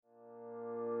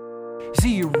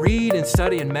See, you read and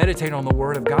study and meditate on the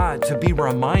Word of God to be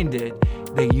reminded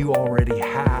that you already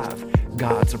have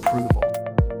God's approval.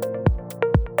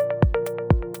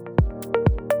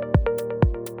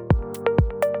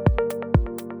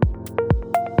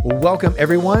 Welcome,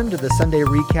 everyone, to the Sunday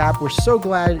Recap. We're so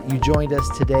glad you joined us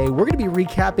today. We're going to be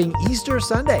recapping Easter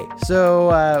Sunday.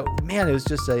 So, man, it was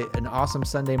just an awesome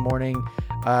Sunday morning.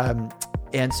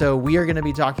 And so we are going to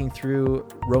be talking through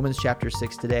Romans chapter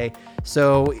 6 today.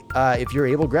 So if you're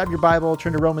able, grab your Bible,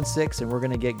 turn to Romans 6, and we're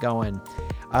going to get going.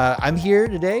 I'm here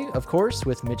today, of course,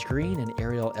 with Mitch Green and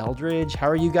Ariel Eldridge. How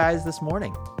are you guys this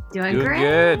morning? Doing great.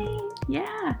 Good.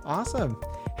 Yeah. Awesome.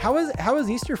 How is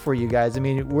Easter for you guys? I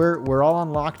mean, we're all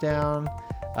on lockdown,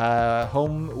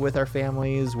 home with our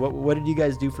families. What did you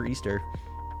guys do for Easter?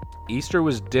 Easter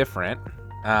was different,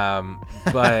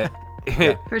 but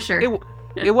For sure.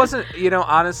 It wasn't,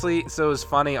 honestly, so it was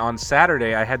funny. On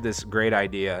Saturday, I had this great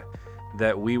idea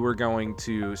that we were going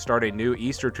to start a new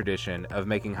Easter tradition of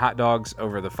making hot dogs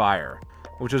over the fire,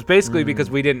 which was basically because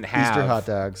we didn't have Easter hot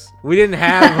dogs. We didn't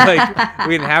have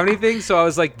we didn't have anything. So I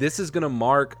was like, this is going to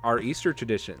mark our Easter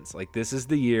traditions. Like, this is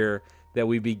the year that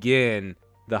we begin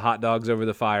the hot dogs over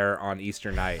the fire on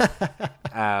Easter night.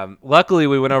 Luckily,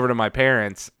 we went over to my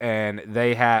parents and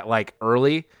they had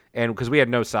early. And because we had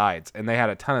no sides, and they had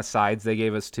a ton of sides they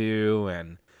gave us too,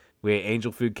 and we ate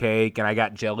angel food cake, and I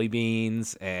got jelly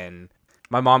beans, and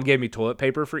my mom gave me toilet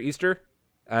paper for Easter.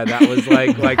 That was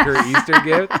like her Easter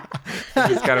gift.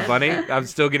 It's kind of funny. I'm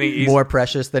still getting Easter. More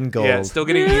precious than gold. Yeah, still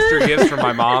getting Easter gifts from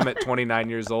my mom at 29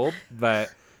 years old. But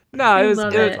no, it was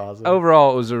awesome.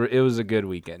 Overall it was a good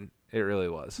weekend. It really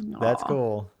was. That's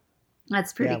cool.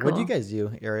 That's pretty cool. What do you guys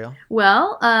do, Ariel?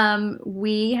 Well,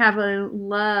 we have a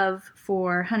love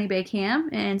for honey baked ham,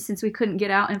 and since we couldn't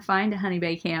get out and find a honey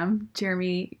baked ham,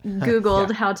 Jeremy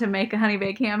Googled how to make a honey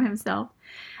baked ham himself.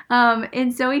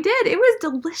 And so he did. It was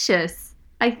delicious.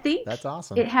 I think that's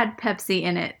awesome. It had Pepsi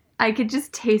in it. I could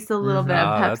just taste a little bit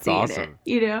of Pepsi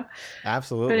in it,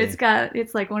 Absolutely. But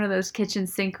it's like one of those kitchen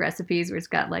sink recipes where it's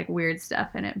got like weird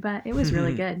stuff in it, but it was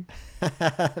really good.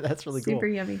 That's really cool. Super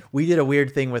yummy. We did a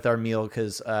weird thing with our meal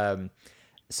because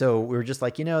so we were just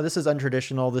like, this is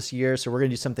untraditional this year, so we're going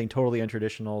to do something totally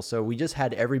untraditional. So we just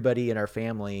had everybody in our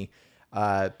family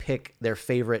pick their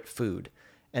favorite food.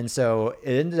 And so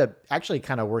it ended up actually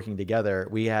kind of working together.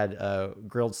 We had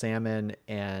grilled salmon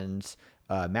and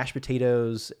mashed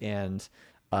potatoes, and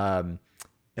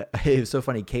it was so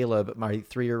funny. Caleb, my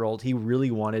 3-year-old, he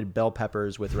really wanted bell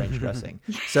peppers with ranch dressing.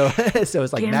 So it's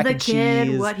like mac and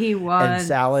cheese what he wants. and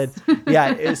salad.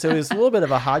 Yeah, so it was a little bit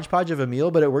of a hodgepodge of a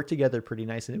meal, but it worked together pretty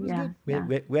nice, and it was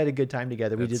good. We had a good time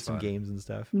together. We did some games and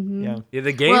stuff. Mm-hmm. Yeah,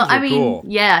 the games were cool.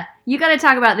 Yeah, you got to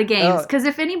talk about the games, because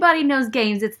if anybody knows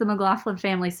games, it's the McLaughlin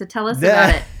family. So tell us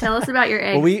about it. Tell us about your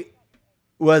eggs.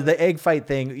 Well, the egg fight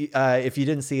thing, if you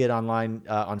didn't see it online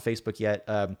on Facebook yet,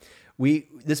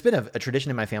 it's been a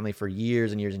tradition in my family for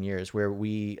years and years and years, where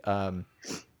we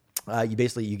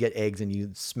you get eggs and you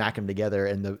smack them together,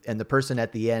 and the person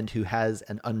at the end who has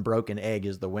an unbroken egg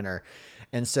is the winner.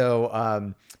 And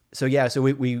so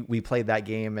we played that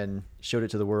game and showed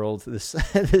it to the world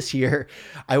this year.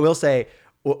 I will say,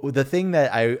 the thing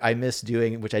that I miss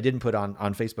doing, which I didn't put on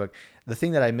Facebook, the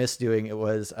thing that I missed doing, it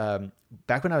was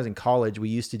back when I was in college, we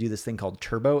used to do this thing called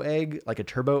turbo egg, like a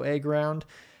turbo egg round.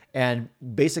 And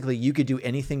basically you could do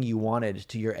anything you wanted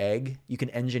to your egg. You can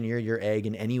engineer your egg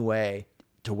in any way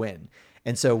to win.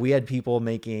 And so we had people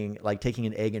taking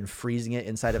an egg and freezing it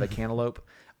inside of a cantaloupe.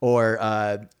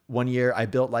 Or one year I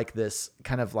built like this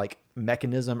kind of like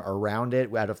mechanism around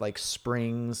it out of like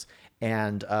springs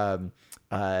and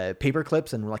paper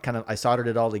clips, and I soldered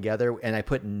it all together, and I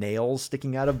put nails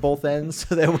sticking out of both ends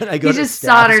so that when I go you to just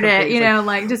soldered it,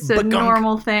 like just a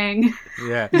normal thing.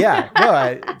 Yeah. Yeah.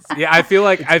 No, I feel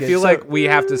like we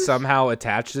have to somehow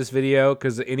attach this video,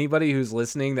 because anybody who's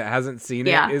listening that hasn't seen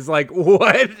it is like,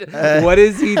 what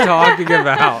is he talking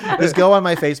about? Just go on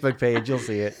my Facebook page, you'll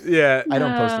see it. Yeah. I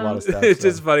don't post a lot of stuff. It's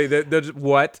just funny. They're just,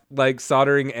 like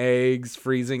soldering eggs,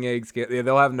 freezing eggs.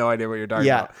 They'll have no idea what you're talking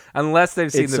about unless they've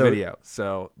seen the video.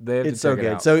 So they have to check it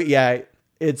out. So yeah,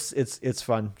 it's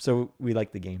fun. So we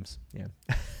like the games. Yeah.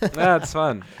 That's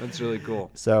fun. That's really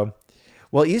cool. So,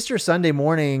 well, Easter Sunday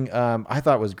morning, I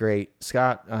thought was great.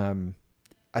 Scott,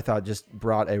 I thought just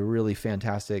brought a really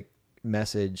fantastic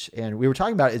message, and we were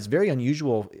talking about it's very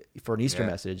unusual for an Easter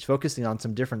message, focusing on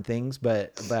some different things,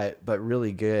 but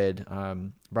really good.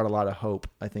 Brought a lot of hope,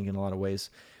 I think, in a lot of ways.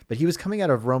 But he was coming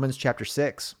out of Romans chapter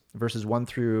 6, verses 1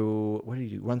 through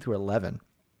 11.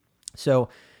 So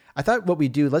I thought what we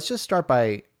do, let's just start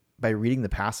by reading the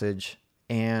passage,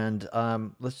 and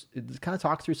let's kind of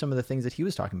talk through some of the things that he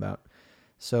was talking about.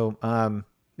 So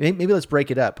maybe let's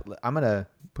break it up. I'm gonna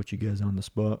put you guys on the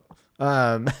spot.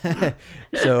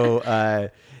 So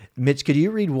Mitch, could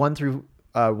you read 1 through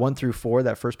 4,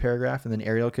 that first paragraph, and then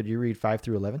Ariel, could you read 5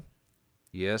 through 11?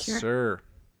 Yes, Sure. sir.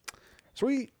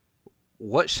 Sweet.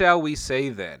 What shall we say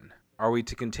then? Are we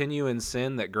to continue in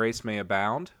sin that grace may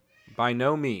abound? By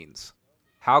no means.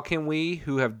 How can we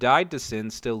who have died to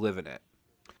sin still live in it?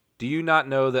 Do you not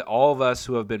know that all of us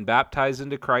who have been baptized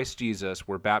into Christ Jesus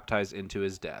were baptized into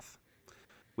his death?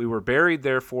 We were buried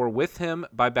therefore with him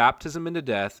by baptism into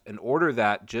death, in order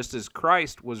that, just as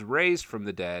Christ was raised from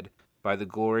the dead by the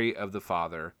glory of the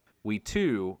Father, we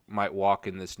too might walk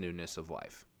in this newness of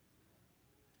life.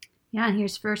 Yeah, and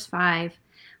here's verse 5.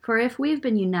 For if we've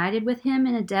been united with him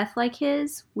in a death like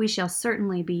his, we shall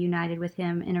certainly be united with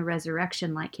him in a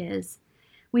resurrection like his.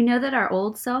 We know that our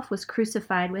old self was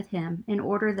crucified with him in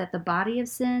order that the body of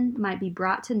sin might be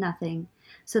brought to nothing,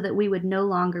 so that we would no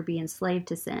longer be enslaved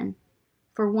to sin.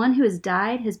 For one who has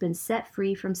died has been set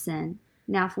free from sin.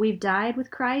 Now if we've died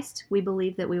with Christ, we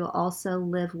believe that we will also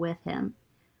live with him.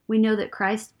 We know that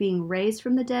Christ, being raised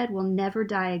from the dead, will never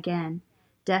die again.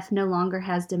 Death no longer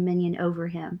has dominion over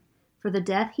him. For the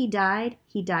death he died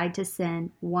to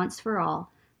sin once for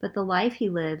all, but the life he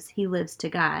lives to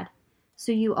God.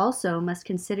 So you also must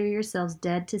consider yourselves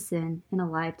dead to sin and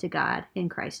alive to God in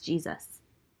Christ Jesus.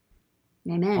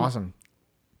 Amen. Awesome.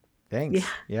 Thanks.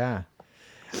 Yeah.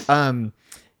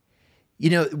 You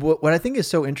know, what I think is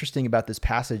so interesting about this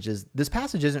passage is this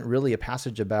passage isn't really a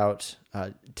passage about,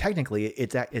 technically,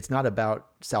 it's not about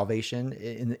salvation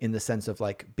in the sense of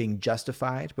like being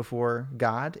justified before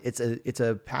God. It's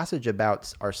a passage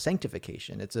about our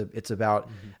sanctification. It's about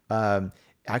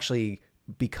actually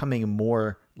becoming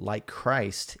more like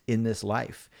Christ in this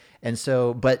life. And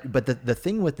so, but the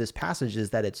thing with this passage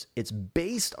is that it's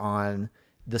based on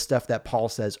the stuff that Paul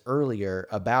says earlier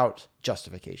about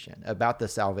justification, about the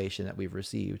salvation that we've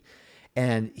received.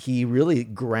 And he really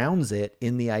grounds it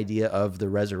in the idea of the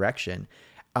resurrection.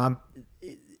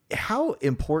 How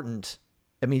important,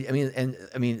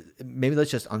 maybe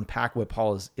let's just unpack what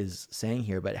Paul is saying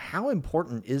here, but how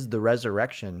important is the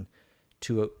resurrection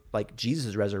like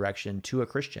Jesus' resurrection to a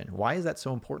Christian? Why is that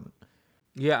so important?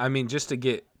 Yeah, I mean, just to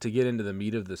get into the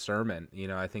meat of the sermon, you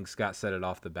know, I think Scott said it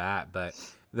off the bat, but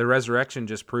the resurrection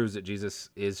just proves that Jesus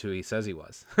is who he says he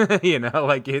was. You know,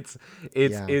 like it's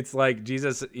like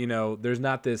Jesus, you know, there's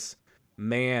not this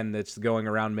man that's going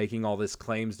around making all this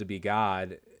claims to be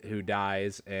God who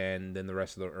dies and then the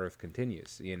rest of the earth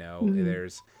continues. You know,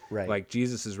 there's like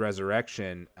Jesus's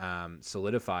resurrection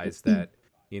solidifies that,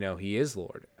 you know, he is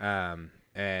Lord.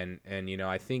 And you know,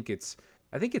 I think it's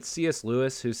C.S.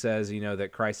 Lewis who says, you know,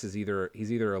 that Christ is he's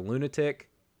either a lunatic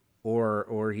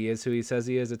or he is who he says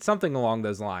he is. It's something along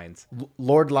those lines.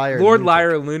 Lord, liar,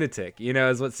 lunatic, you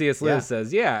know, is what C.S. Lewis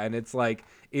says. Yeah. And it's like,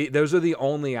 those are the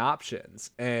only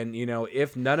options. And, you know,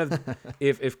 if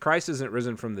if Christ isn't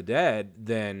risen from the dead,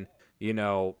 then, you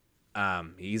know,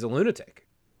 he's a lunatic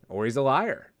or he's a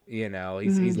liar, you know,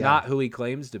 he's not who he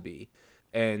claims to be.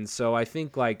 And so I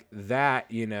think like that,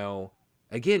 you know,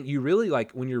 again, you really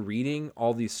like when you're reading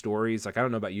all these stories, like I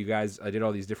don't know about you guys, I did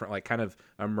all these different like kind of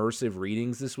immersive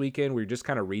readings this weekend where you're just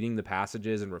kind of reading the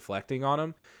passages and reflecting on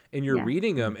them, and you're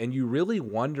reading them and you really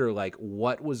wonder like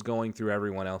what was going through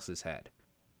everyone else's head.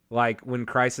 Like when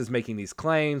Christ is making these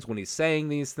claims, when he's saying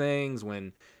these things,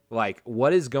 when like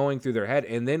what is going through their head.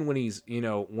 And then when he's, you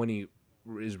know, when he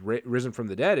is risen from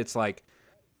the dead, it's like,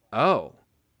 oh,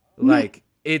 like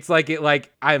it's like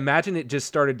I imagine it just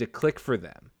started to click for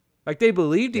them. Like they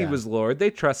believed he was Lord.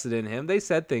 They trusted in him. They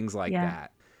said things like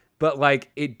that. But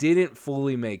like it didn't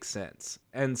fully make sense.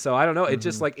 And so I don't know. It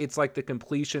just like it's like the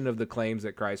completion of the claims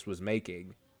that Christ was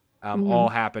making all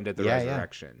happened at the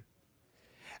resurrection.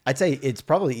 I'd say it's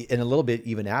probably in a little bit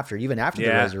even after the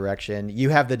resurrection, you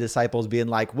have the disciples being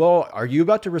like, well, are you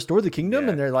about to restore the kingdom?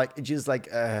 And they're like, Jesus like,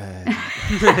 you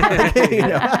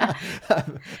know?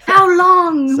 How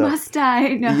long must I?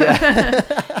 No.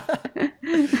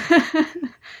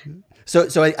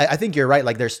 So I think you're right.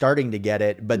 Like they're starting to get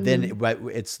it, but then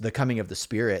it's the coming of the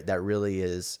Spirit that really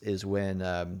is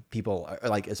when people are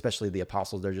like, especially the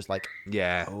apostles, they're just like,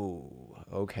 oh,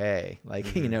 okay.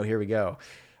 Like, you know, here we go.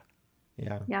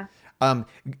 Yeah.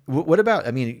 What about,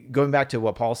 I mean, going back to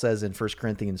what Paul says in 1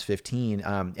 Corinthians 15,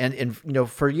 and you know,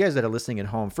 for you guys that are listening at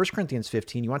home, 1 Corinthians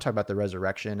 15, you want to talk about the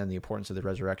resurrection and the importance of the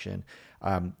resurrection.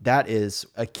 That is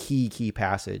a key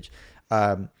passage.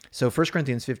 So 1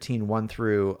 Corinthians 15, 1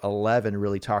 through 11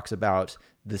 really talks about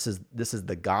this is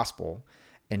the gospel,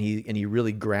 and he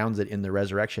really grounds it in the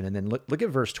resurrection. And then look at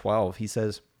verse 12. He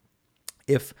says,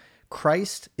 if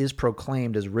Christ is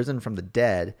proclaimed as risen from the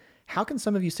dead, how can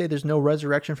some of you say there's no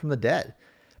resurrection from the dead?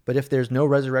 But if there's no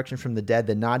resurrection from the dead,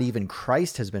 then not even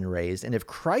Christ has been raised. And if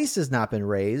Christ has not been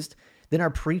raised, then our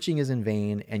preaching is in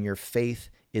vain and your faith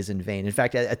is in vain. In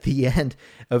fact, at the end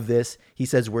of this, he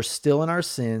says, we're still in our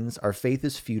sins, our faith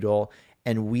is futile,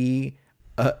 and we,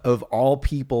 of all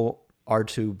people, are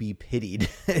to be pitied,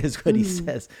 is what he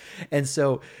says. And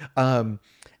so, so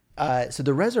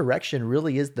the resurrection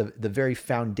really is the very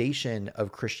foundation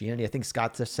of Christianity. I think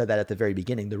Scott said that at the very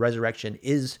beginning. The resurrection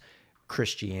is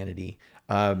Christianity.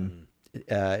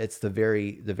 It's the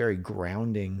very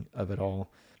grounding of it all.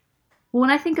 When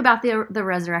I think about the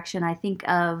resurrection, I think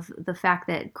of the fact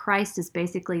that Christ is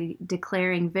basically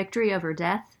declaring victory over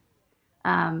death.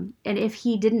 And if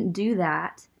he didn't do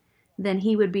that, then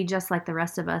he would be just like the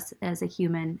rest of us as a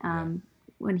human.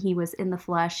 When he was in the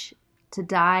flesh, to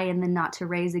die and then not to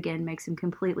raise again makes him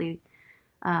completely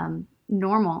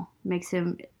normal. Makes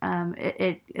him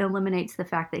it eliminates the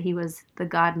fact that he was the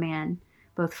God-man,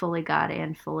 both fully God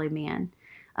and fully man.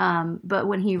 But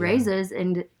when he raises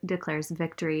and declares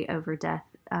victory over death,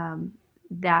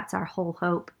 that's our whole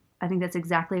hope. I think that's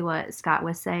exactly what Scott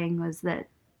was saying, was that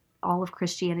all of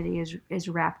Christianity is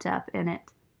wrapped up in it.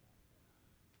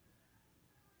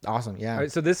 Awesome. Yeah. All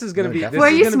right, so this is going to be... Why are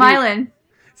you smiling?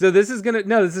 This is good.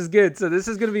 So this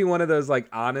is going to be one of those like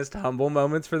honest, humble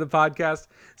moments for the podcast.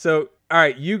 So, all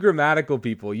right, you grammatical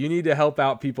people, you need to help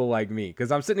out people like me,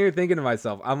 because I'm sitting here thinking to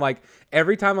myself, I'm like,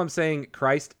 every time I'm saying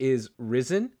Christ is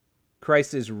risen,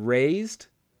 Christ is raised,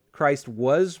 Christ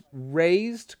was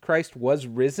raised, Christ was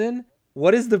risen.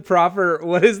 What is the proper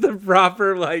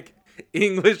like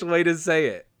English way to say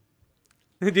it?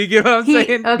 Do you get what I'm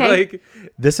saying? Okay. Like,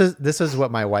 this is what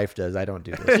my wife does. I don't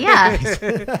do this.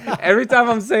 Yeah. every time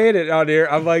I'm saying it on here,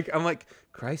 I'm like,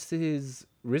 Christ is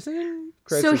risen.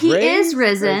 Christ So is he raised? is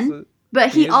risen, Christ but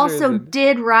he is also risen.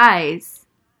 did rise.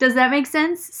 Does that make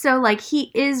sense? So like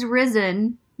he is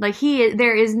risen, like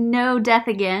there is no death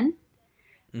again,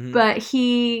 but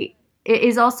he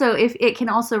is also, if it can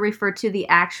also refer to the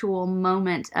actual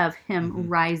moment of him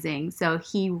rising. So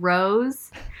he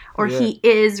rose or he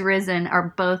is risen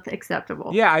are both acceptable.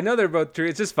 Yeah, I know they're both true.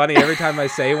 It's just funny. Every time I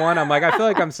say one, I'm like, I feel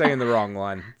like I'm saying the wrong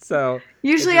one. So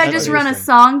Usually I just run a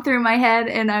song through my head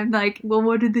and I'm like, well,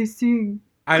 what did they sing?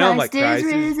 I know, I'm like, Christ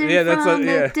is risen from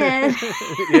the dead.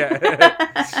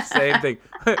 yeah, same thing.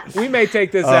 We may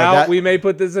take this out. We may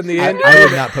put this in the end. I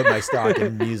would not put my stock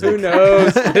in music. Who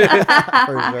knows? For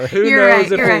sure. Who You're knows right, if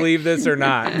you're we'll right. leave this or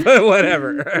not? But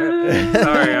whatever.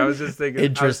 Sorry, I was just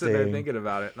thinking. I was sitting there Interesting. thinking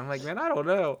about it, and I'm like, man, I don't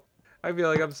know. I feel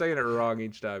like I'm saying it wrong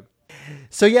each time.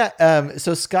 So yeah,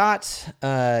 so Scott,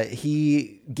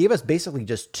 he gave us basically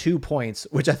just 2 points,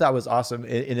 which I thought was awesome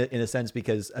in a sense,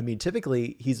 because I mean,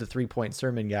 typically he's a 3-point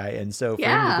sermon guy, and so for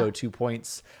him to go 2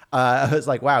 points, I was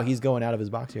like, wow, he's going out of his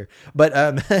box here.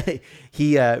 But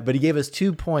he gave us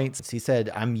 2 points. He said,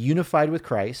 "I'm unified with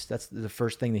Christ." That's the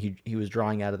first thing that he was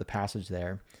drawing out of the passage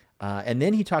there, and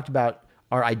then he talked about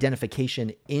our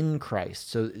identification in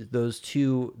Christ. So those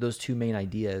two main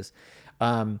ideas.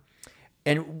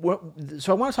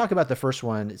 So I want to talk about the first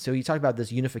one. So you talk about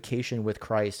this unification with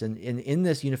Christ, and in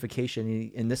this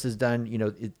unification, and this is done,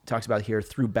 it talks about here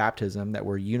through baptism, that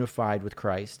we're unified with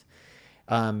Christ.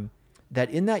 That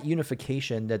in that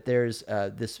unification, that there's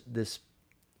this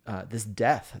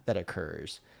death that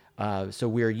occurs. So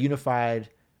we're unified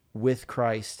with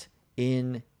Christ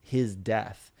in his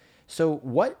death. So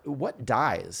what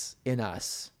dies in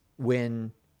us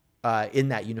when in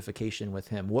that unification with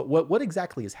him? What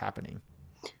exactly is happening?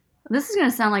 This is going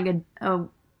to sound like a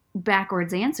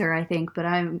backwards answer, I think, but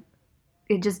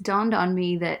it just dawned on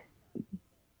me that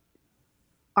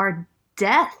our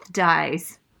death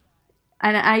dies.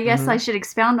 And I guess I should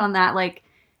expound on that. Like,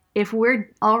 if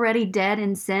we're already dead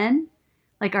in sin,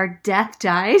 like our death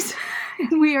dies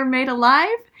and we are made alive.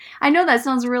 I know that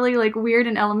sounds really like weird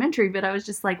and elementary, but I was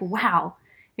just like, wow.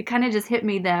 It kind of just hit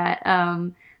me that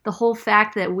the whole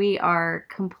fact that we are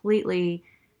completely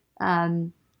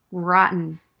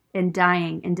rotten and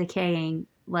dying and decaying,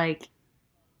 like,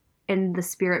 and the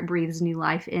Spirit breathes new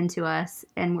life into us,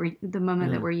 and the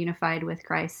moment that we're unified with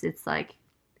Christ, it's like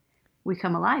we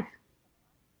come alive.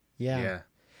 Yeah.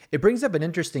 It brings up an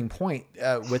interesting point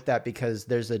with that, because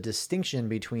there's a distinction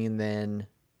between then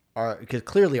because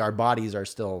clearly our bodies are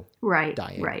still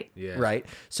dying. Right. Yeah. Right.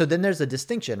 So then there's a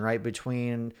distinction, right,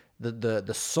 between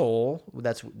the soul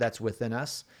that's within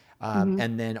us,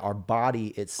 and then our body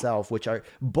itself, which are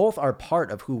both are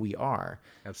part of who we are.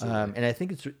 Absolutely. And I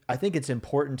think it's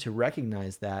important to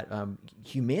recognize that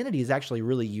humanity is actually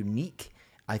really unique,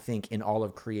 I think, in all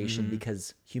of creation,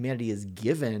 because humanity is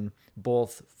given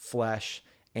both flesh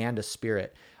and a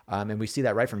spirit. And we see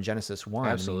that right from Genesis 1.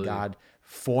 Absolutely. I mean, God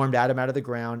formed Adam out of the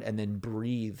ground and then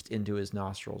breathed into his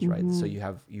nostrils, right? So you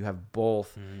have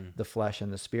both the flesh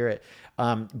and the spirit.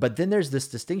 But then there's this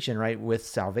distinction, right, with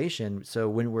salvation. So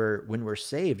when we're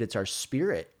saved, it's our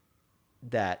spirit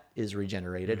that is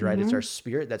regenerated, right? It's our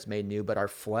spirit that's made new, but our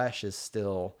flesh is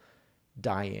still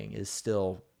dying, is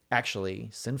still actually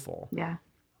sinful. Yeah.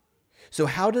 So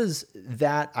how does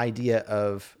that idea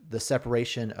of the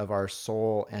separation of our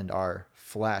soul and our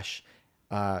flesh,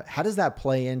 how does that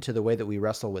play into the way that we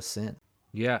wrestle with sin?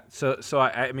 Yeah. So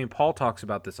I mean, Paul talks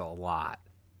about this a lot.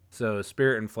 So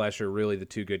spirit and flesh are really the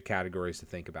two good categories to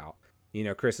think about. You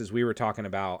know, Chris, as we were talking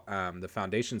about the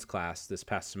foundations class this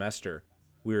past semester,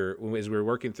 as we were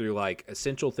working through like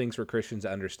essential things for Christians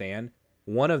to understand.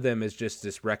 One of them is just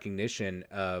this recognition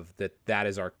of that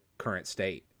is our current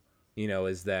state. You know,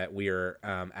 is that we are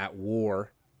at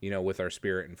war, you know, with our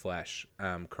spirit and flesh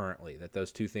currently, that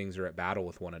those two things are at battle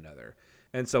with one another.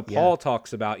 And so Paul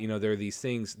talks about, you know, there are these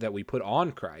things that we put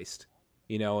on Christ,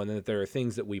 you know, and that there are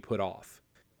things that we put off.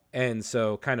 And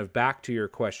so kind of back to your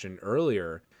question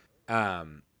earlier,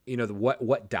 you know,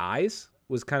 what dies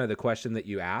was kind of the question that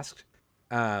you asked.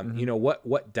 You know,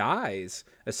 what dies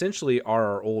essentially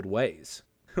are our old ways.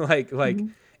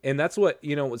 And that's what,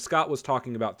 you know, what Scott was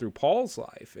talking about through Paul's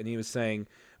life. And he was saying,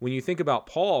 when you think about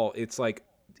Paul, it's like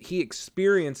he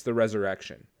experienced the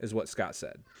resurrection, is what Scott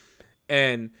said.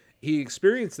 And he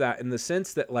experienced that in the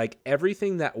sense that like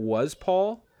everything that was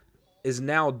Paul is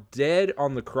now dead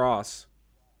on the cross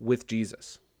with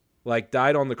Jesus, like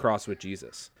died on the cross with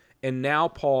Jesus. And now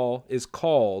Paul is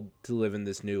called to live in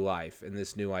this new life and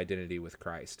this new identity with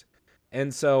Christ.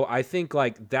 And so I think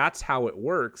like that's how it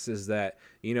works, is that,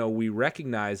 you know, we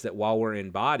recognize that while we're in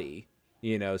body,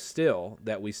 you know, still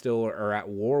that we still are at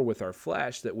war with our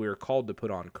flesh, that we're called to put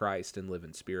on Christ and live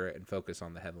in spirit and focus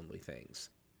on the heavenly things.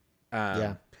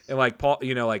 And like Paul,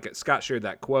 you know, like Scott shared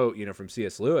that quote, you know, from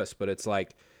C.S. Lewis, but it's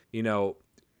like, you know,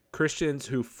 Christians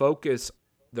who focus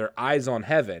their eyes on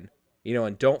heaven, you know,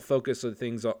 and don't focus on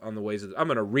things on the ways of, I'm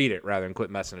going to read it rather than quit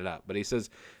messing it up. But he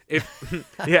says,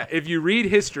 if you read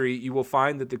history, you will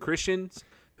find that the Christians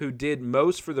who did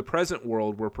most for the present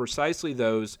world were precisely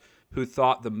those who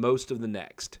thought the most of the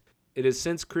next. It is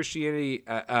since Christianity,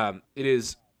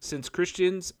 since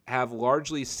Christians have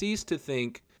largely ceased to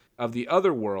think of the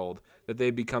other world that they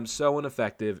become so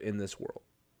ineffective in this world.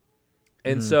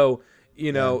 And so,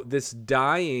 you know, this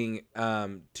dying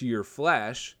to your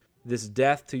flesh, this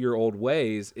death to your old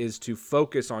ways, is to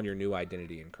focus on your new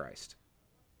identity in Christ.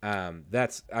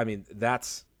 That's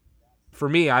for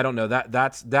me, I don't know,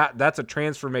 that's a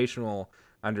transformational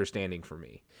understanding for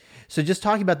me. So just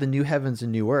talking about the new heavens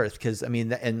and new earth, because I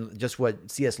mean, and just what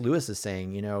C.S. Lewis is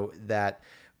saying, you know, that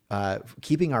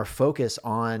keeping our focus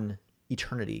on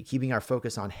eternity, keeping our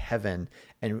focus on heaven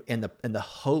and the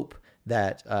hope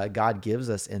that God gives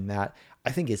us in that,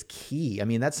 I think is key. I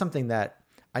mean, that's something that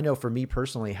I know for me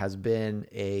personally has been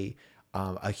a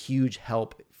huge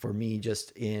help for me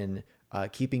just in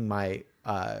keeping my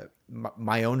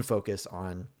own focus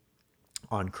on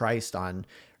Christ, on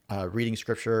reading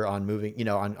scripture, on moving, you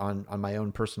know, on my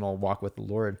own personal walk with the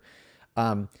Lord.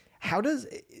 How does,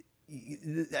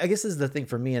 I guess this is the thing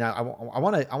for me, and I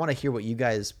want to hear what you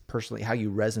guys personally, how you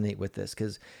resonate with this,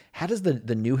 because how does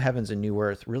the new heavens and new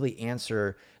earth really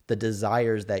answer the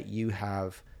desires that you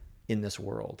have in this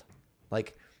world?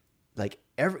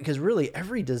 Because really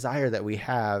every desire that we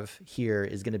have here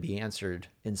is going to be answered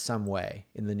in some way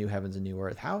in the new heavens and new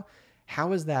earth.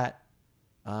 How is that?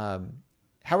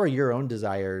 How are your own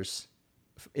desires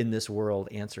in this world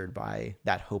answered by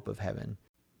that hope of heaven?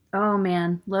 Oh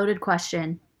man, loaded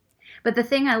question. But the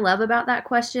thing I love about that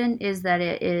question is that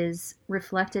it is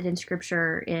reflected in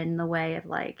scripture in the way of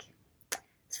like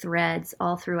threads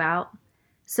all throughout.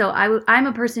 So I'm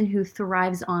a person who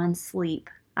thrives on sleep.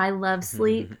 I love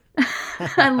sleep.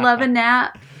 I love a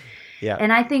nap. Yeah.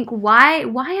 And I think, why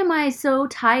am I so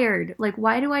tired? Like,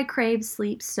 why do I crave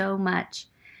sleep so much?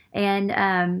 And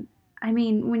I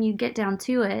mean, when you get down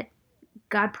to it,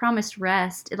 God promised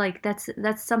rest. Like that's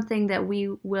something that we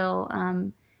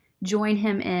will join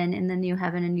him in the new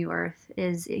heaven and new earth,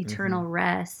 is eternal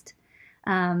rest.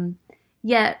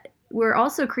 Yet we're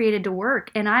also created to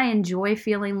work, and I enjoy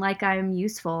feeling like I'm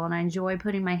useful, and I enjoy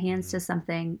putting my hands to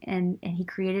something, and he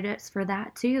created us for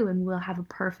that too, and we'll have a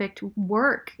perfect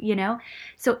work, you know?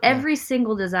 So every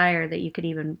single desire that you could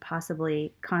even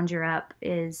possibly conjure up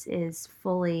is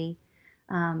fully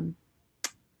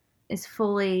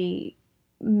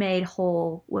made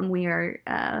whole when we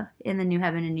are in the new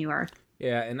heaven and new earth.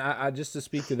 Yeah, and I just to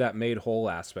speak to that made whole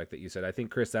aspect that you said, I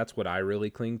think, Chris, that's what I really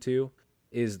cling to.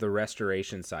 is the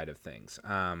restoration side of things.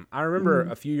 I remember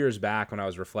a few years back when I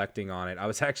was reflecting on it, I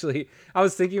was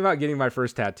thinking about getting my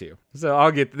first tattoo.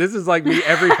 So this is like me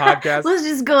every podcast. Let's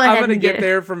just go ahead. I'm going and to get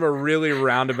there from a really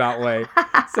roundabout way.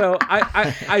 So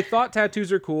I thought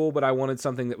tattoos are cool, but I wanted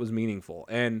something that was meaningful.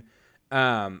 And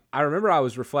I remember I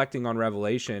was reflecting on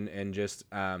Revelation and just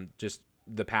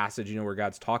the passage, where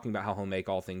God's talking about how he'll make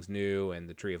all things new and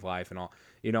the tree of life and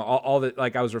all that.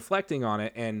 Like, I was reflecting on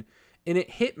it, and it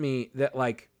hit me that,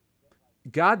 like,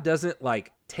 God doesn't,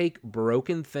 like, take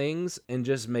broken things and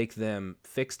just make them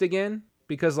fixed again,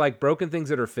 because, like, broken things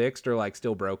that are fixed are, like,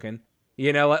 still broken.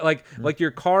 Like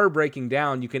your car breaking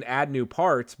down, you can add new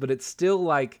parts, but it's still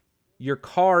like your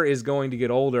car is going to get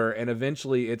older and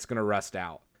eventually it's going to rust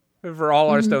out. For all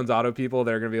our Stones Auto people,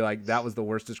 they're going to be like, that was the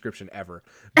worst description ever.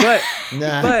 But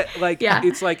but like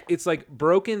it's like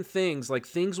broken things, like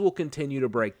things will continue to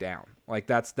break down. Like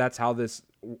that's how this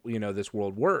this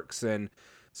world works. And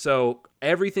so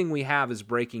everything we have is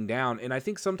breaking down. And I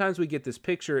think sometimes we get this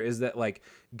picture is that, like,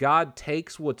 God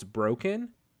takes what's broken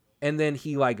and then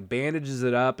he, like, bandages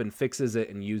it up and fixes it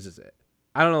and uses it.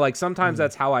 I don't know, like, sometimes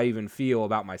that's how I even feel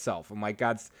about myself. I'm like,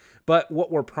 but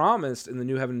what we're promised in the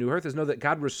new heaven, new earth is know that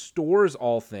God restores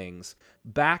all things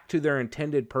back to their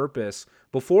intended purpose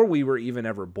before we were even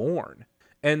ever born.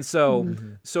 And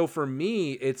so for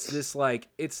me, it's this, like,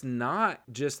 it's not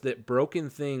just that broken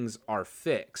things are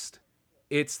fixed.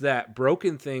 It's that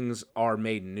broken things are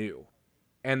made new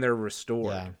and they're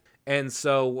restored. Yeah. And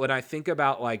so when I think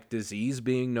about, like, disease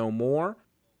being no more,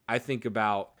 I think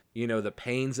about, the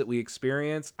pains that we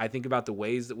experience. I think about the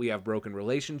ways that we have broken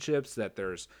relationships, that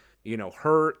there's,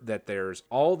 hurt, that there's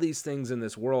all these things in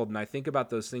this world. And I think about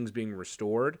those things being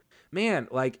restored. Man,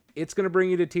 like, it's going to bring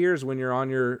you to tears when you're on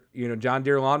your, John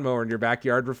Deere lawnmower in your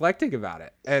backyard reflecting about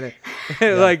it. And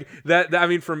like that, I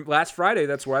mean, from last Friday,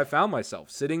 that's where I found myself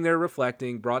sitting there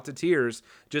reflecting, brought to tears,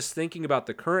 just thinking about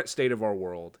the current state of our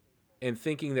world and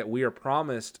thinking that we are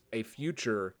promised a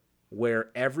future where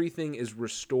everything is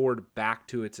restored back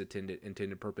to its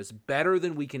intended purpose, better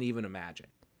than we can even imagine.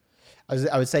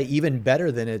 I would say even better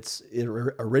than its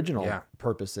original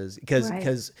purposes,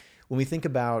 because when we think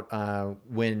about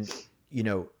when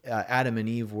Adam and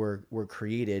Eve were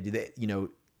created,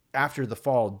 after the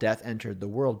fall, death entered the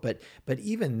world, but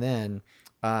even then,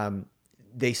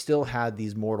 they still had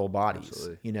these mortal bodies.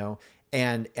 Absolutely.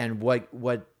 And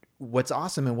what's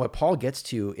awesome and what Paul gets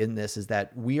to in this is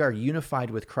that we are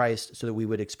unified with Christ so that we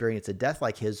would experience a death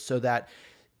like his, so that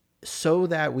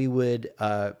we would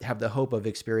have the hope of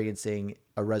experiencing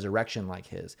a resurrection like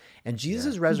his. And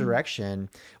Jesus'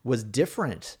 resurrection was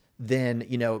different than,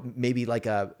 maybe like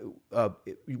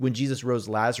when Jesus rose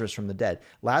Lazarus from the dead.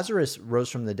 Lazarus rose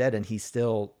from the dead and he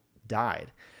still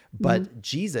died. But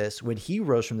Jesus, when he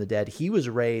rose from the dead, he was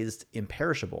raised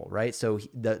imperishable, right? So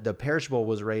the perishable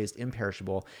was raised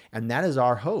imperishable. And that is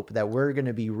our hope, that we're going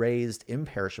to be raised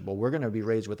imperishable. We're going to be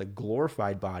raised with a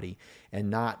glorified body and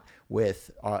not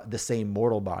with the same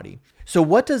mortal body. So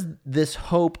what does this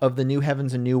hope of the new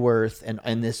heavens and new earth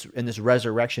and this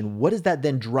resurrection, what does that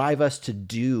then drive us to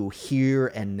do here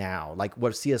and now? Like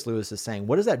what C.S. Lewis is saying,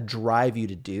 what does that drive you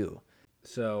to do?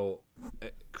 So,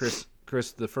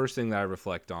 Chris, the first thing that I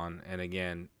reflect on, and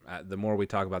again, the more we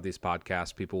talk about these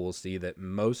podcasts, people will see that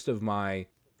most of my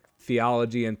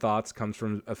theology and thoughts comes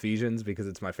from Ephesians because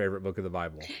it's my favorite book of the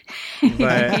Bible.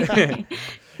 But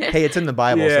hey, it's in the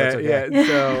Bible, so it's okay.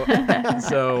 Yeah.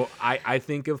 So I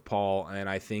think of Paul, and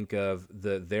I think of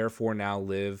the therefore now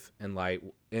live in light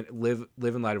in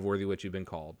light of worthy which you've been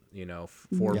called.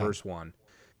 4 verse 1,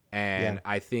 and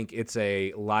I think it's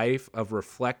a life of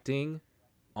reflecting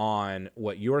on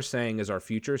what you're saying is our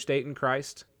future state in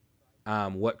Christ,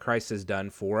 what Christ has done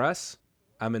for us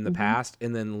in the past,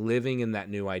 and then living in that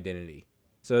new identity.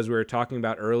 So as we were talking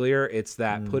about earlier, it's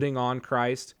that putting on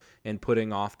Christ and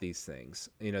putting off these things,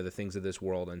 the things of this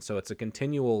world. And so it's a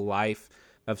continual life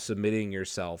of submitting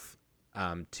yourself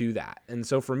to that. And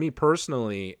so for me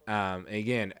personally,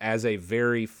 again, as a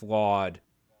very flawed,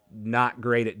 not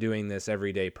great at doing this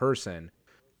everyday person,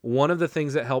 one of the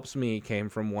things that helps me came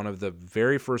from one of the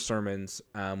very first sermons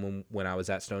when I was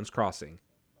at Stones Crossing.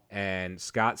 And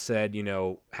Scott said,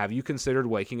 have you considered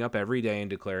waking up every day and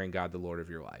declaring God the Lord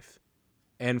of your life?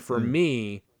 And for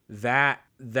me, that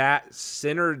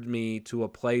centered me to a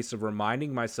place of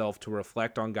reminding myself to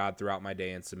reflect on God throughout my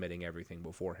day and submitting everything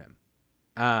before him.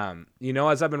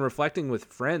 As I've been reflecting with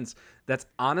friends, that's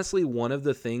honestly one of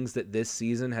the things that this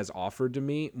season has offered to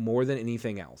me more than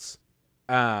anything else.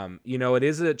 It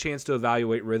is a chance to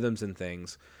evaluate rhythms and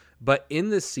things, but in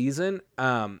this season,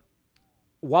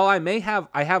 while I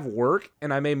have work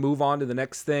and I may move on to the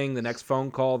next thing, the next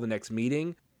phone call, the next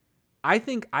meeting, I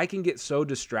think I can get so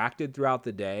distracted throughout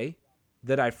the day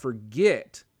that I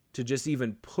forget to just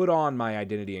even put on my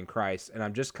identity in Christ, and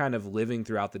I'm just kind of living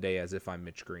throughout the day as if I'm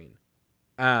Mitch Green.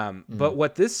 But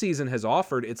what this season has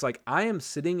offered, it's like I am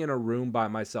sitting in a room by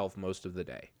myself most of the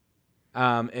day.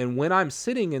 And when I'm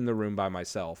sitting in the room by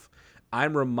myself,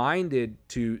 I'm reminded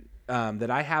that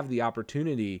I have the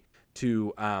opportunity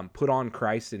to put on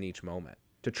Christ in each moment,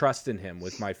 to trust in him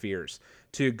with my fears,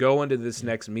 to go into this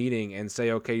next meeting and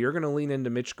say, okay, you're going to lean into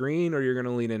Mitch Green or you're going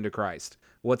to lean into Christ.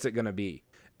 What's it going to be?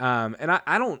 And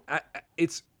I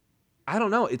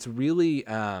don't know. It's really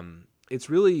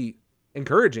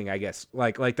encouraging, I guess.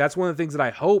 Like that's one of the things that I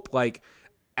hope, like,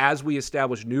 as we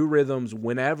establish new rhythms,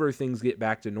 whenever things get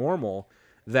back to normal,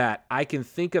 that I can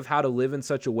think of how to live in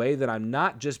such a way that I'm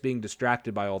not just being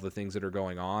distracted by all the things that are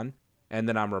going on, and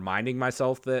that I'm reminding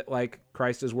myself that, like,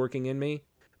 Christ is working in me,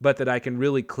 but that I can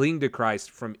really cling to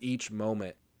Christ from each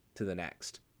moment to the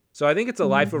next. So I think it's a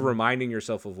life of reminding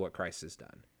yourself of what Christ has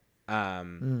done.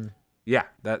 Yeah,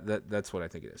 that's what I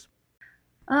think it is.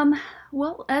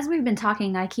 Well, as we've been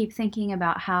talking, I keep thinking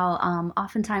about how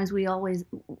oftentimes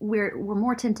we're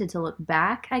more tempted to look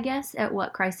back, I guess, at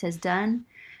what Christ has done.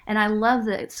 And I love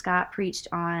that Scott preached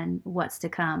on what's to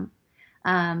come,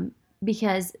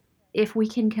 because if we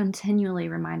can continually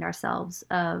remind ourselves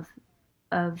of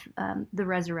the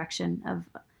resurrection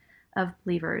of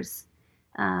believers,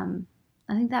 I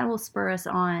think that will spur us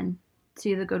on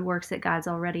to the good works that God's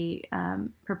already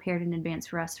prepared in advance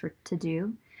for us to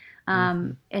do.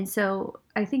 And so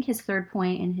I think his third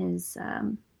point in his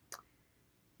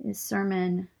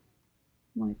sermon,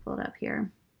 let me pull it up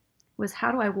here, was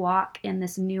how do I walk in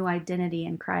this new identity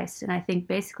in Christ? And I think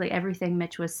basically everything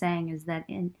Mitch was saying is that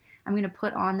I'm going to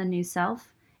put on the new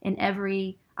self in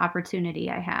every opportunity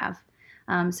I have.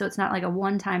 So it's not like a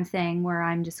one-time thing where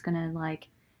I'm just going to like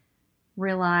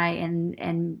rely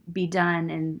and be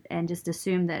done and just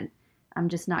assume that I'm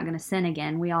just not going to sin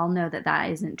again. We all know that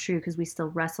that isn't true because we still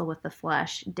wrestle with the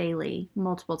flesh daily,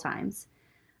 multiple times.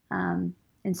 And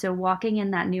so walking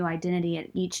in that new identity at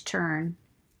each turn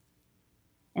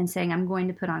and saying, I'm going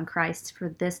to put on Christ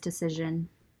for this decision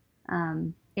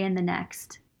and the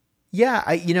next. Yeah,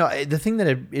 the thing that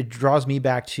it draws me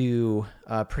back to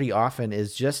pretty often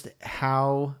is just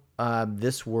how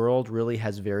this world really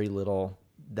has very little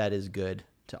that is good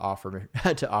to offer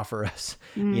us.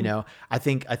 I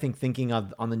think thinking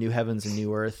on the new heavens and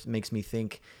new earth makes me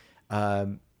think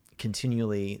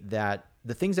continually that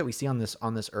the things that we see on this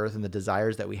earth and the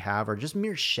desires that we have are just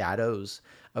mere shadows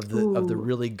of the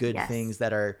really good things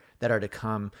that are to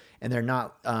come, and they're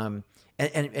not.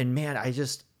 And man,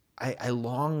 I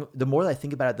long, the more that I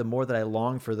think about it, the more that I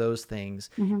long for those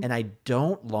things. And I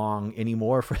don't long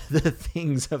anymore for the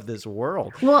things of this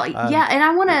world. Well, yeah. And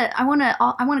I want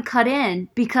to cut in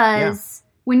because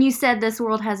when you said this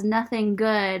world has nothing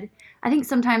good, I think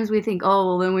sometimes we think, oh,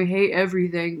 well, then we hate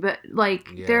everything. But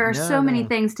there are so many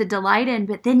things to delight in,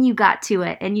 but then you got to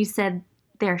it and you said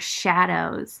they're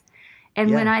shadows.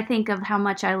 And when I think of how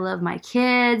much I love my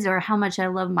kids or how much I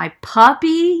love my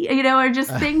puppy, or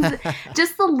just things,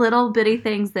 just the little bitty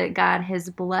things that God has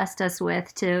blessed us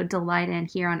with to delight in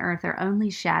here on earth are only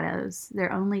shadows.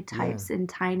 They're only types and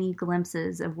tiny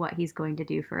glimpses of what he's going to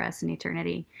do for us in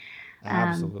eternity.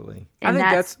 Absolutely. And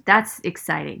I think that's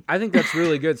exciting. I think that's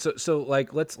really good. So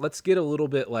like, let's get a little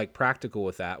bit like practical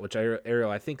with that, which Ariel,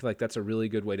 I think like that's a really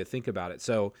good way to think about it.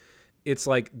 So it's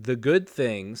like the good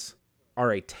things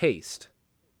are a taste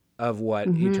of what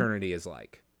eternity is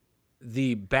like.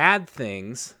 The bad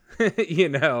things,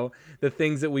 the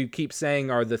things that we keep saying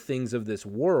are the things of this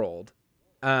world.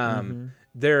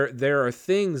 There are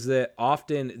things that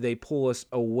often they pull us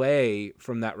away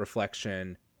from that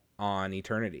reflection on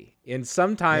eternity. And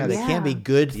sometimes they can be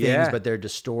good things, but they're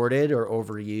distorted or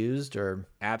overused or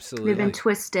absolutely they've been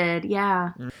twisted.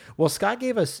 Yeah. Well, Scott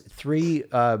gave us three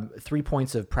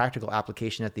points of practical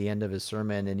application at the end of his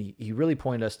sermon, and he really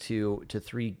pointed us to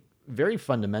three very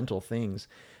fundamental things.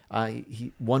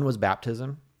 One was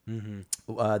baptism.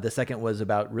 The second was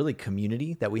about really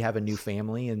community, that we have a new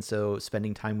family, and so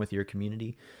spending time with your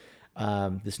community,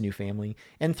 this new family.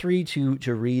 And three,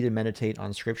 to read and meditate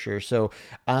on Scripture. So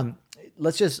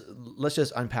let's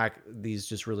just unpack these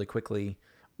just really quickly.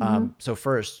 So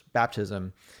first,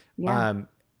 baptism.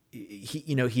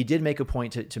 He did make a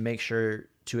point to make sure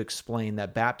to explain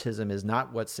that baptism is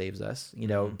not what saves us,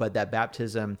 but that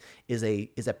baptism is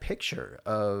a picture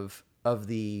of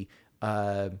the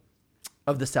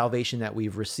salvation that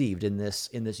we've received in this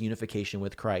unification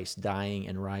with Christ, dying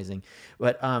and rising.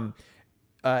 But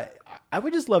I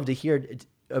would just love to hear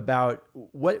about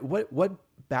what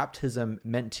baptism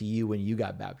meant to you when you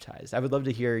got baptized. I would love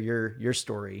to hear your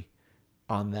story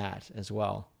on that as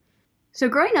well. So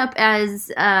growing up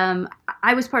as,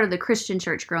 I was part of the Christian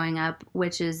church growing up,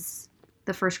 which is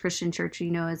the First Christian Church,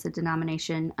 as a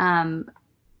denomination.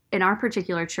 In our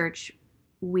particular church,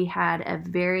 we had a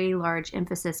very large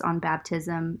emphasis on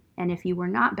baptism. And if you were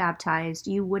not baptized,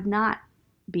 you would not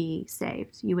be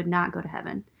saved. You would not go to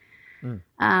heaven.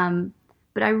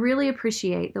 But I really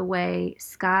appreciate the way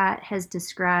Scott has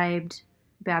described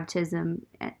baptism,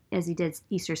 as he did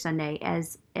Easter Sunday,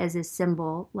 as a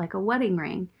symbol, like a wedding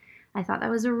ring. I thought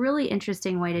that was a really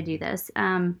interesting way to do this.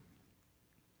 And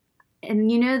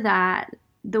that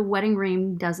the wedding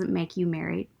ring doesn't make you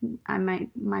married. My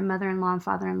mother-in-law and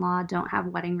father-in-law don't have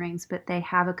wedding rings, but they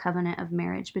have a covenant of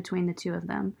marriage between the two of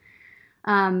them.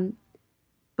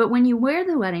 But when you wear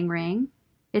the wedding ring,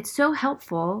 it's so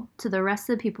helpful to the rest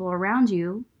of the people around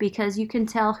you because you can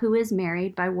tell who is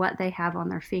married by what they have on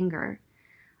their finger.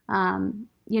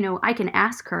 I can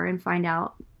ask her and find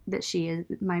out that she is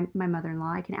my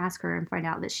mother-in-law. I can ask her and find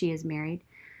out that she is married.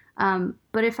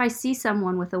 But if I see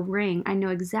someone with a ring, I know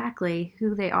exactly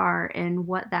who they are and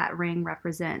what that ring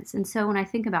represents. And so when I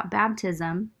think about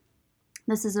baptism,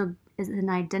 this is an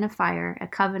identifier, a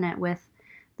covenant with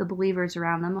the believers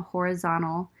around them, a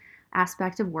horizontal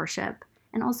aspect of worship,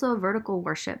 and also a vertical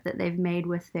worship that they've made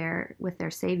with their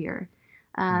Savior.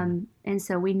 And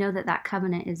so we know that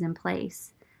covenant is in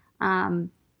place.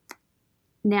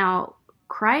 Now,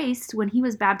 Christ, when he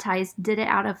was baptized, did it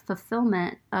out of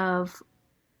fulfillment of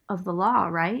the law,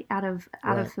 right? Out of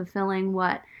fulfilling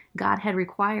what God had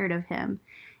required of him.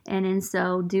 And in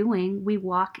so doing, we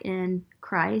walk in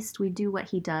Christ. We do what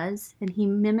he does, and he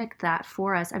mimicked that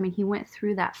for us. I mean, he went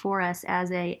through that for us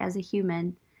as a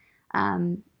human.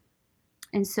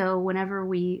 And so whenever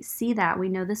we see that, we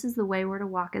know this is the way we're to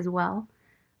walk as well.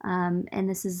 And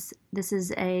this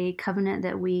is a covenant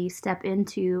that we step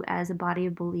into as a body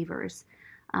of believers.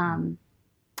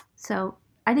 So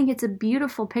I think it's a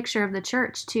beautiful picture of the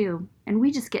church too. And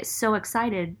we just get so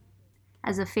excited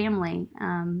as a family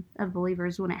of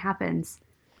believers when it happens.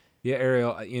 Yeah,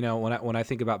 Ariel, when I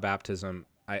think about baptism,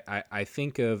 I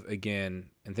think of, again,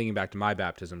 and thinking back to my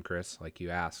baptism, Chris, like you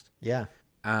asked. Yeah.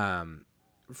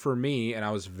 For me, and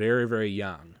I was very, very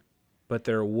young, but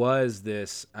there was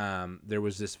this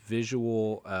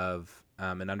visual of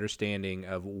an understanding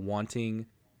of wanting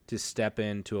to step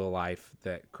into a life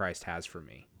that Christ has for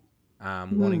me.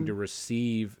 Wanting to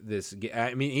receive this.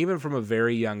 I mean, even from a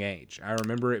very young age, I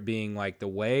remember it being like the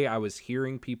way I was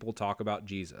hearing people talk about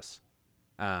Jesus.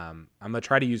 I'm going to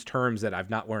try to use terms that I've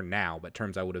not learned now, but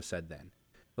terms I would have said then.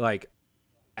 Like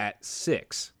at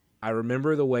 6, I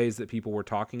remember the ways that people were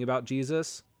talking about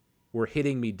Jesus were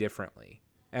hitting me differently.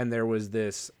 And there was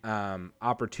this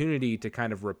opportunity to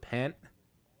kind of repent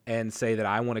and say that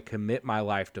I want to commit my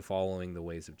life to following the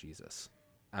ways of Jesus.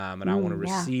 And I want to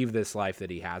receive this life that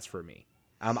he has for me.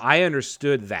 I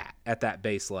understood that at that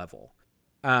base level.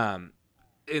 And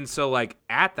so like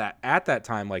at that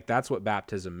time, like that's what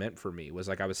baptism meant for me, was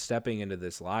like I was stepping into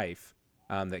this life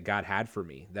that God had for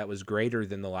me that was greater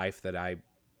than the life that I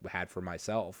had for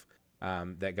myself,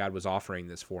 that God was offering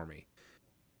this for me.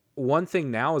 One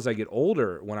thing now as I get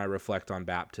older, when I reflect on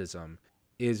baptism,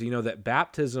 is, that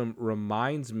baptism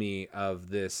reminds me of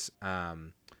this,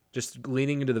 just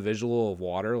leaning into the visual of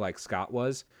water like Scott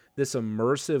was, this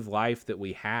immersive life that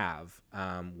we have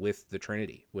with the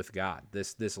Trinity, with God,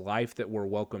 this life that we're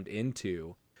welcomed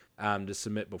into to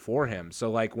submit before him.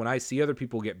 So like when I see other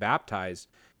people get baptized,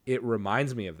 it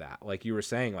reminds me of that. Like you were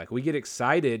saying, like we get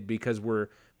excited because we're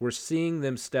seeing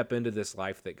them step into this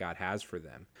life that God has for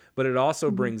them. But it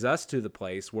also brings us to the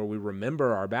place where we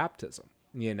remember our baptism,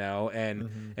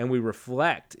 and we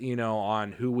reflect,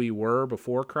 on who we were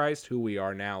before Christ, who we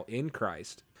are now in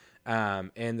Christ,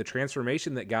 and the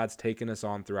transformation that God's taken us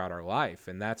on throughout our life.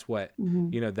 And that's what,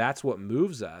 that's what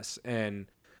moves us. And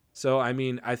so, I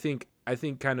mean, I think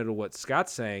kind of to what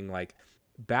Scott's saying, like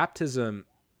baptism,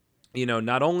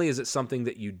 not only is it something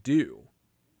that you do,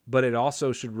 but it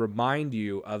also should remind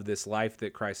you of this life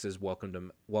that Christ has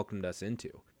welcomed us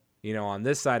into, on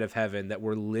this side of heaven, that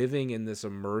we're living in this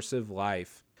immersive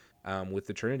life with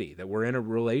the Trinity, that we're in a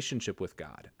relationship with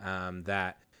God,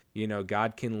 that,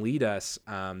 God can lead us,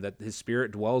 that his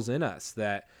Spirit dwells in us,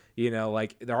 that,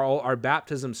 like our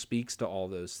baptism speaks to all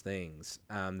those things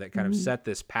that kind of set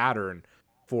this pattern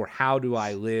for how do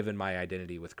I live in my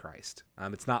identity with Christ.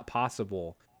 It's not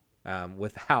possible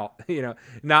without,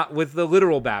 not with the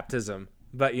literal baptism,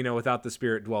 but, without the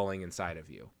Spirit dwelling inside of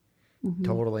you.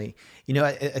 Totally. You know,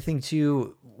 I think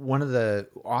too, one of the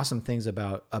awesome things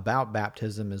about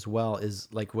baptism as well is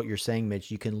like what you're saying, Mitch.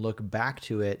 You can look back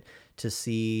to it to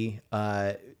see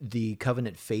the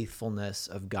covenant faithfulness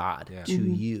of God to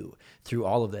you through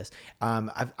all of this.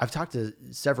 I've talked to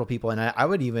several people, and I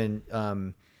would even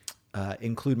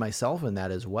include myself in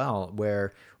that as well,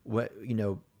 where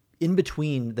in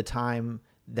between the time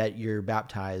that you're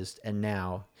baptized and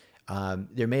now,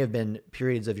 there may have been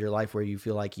periods of your life where you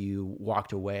feel like you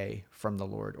walked away from the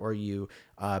Lord, or you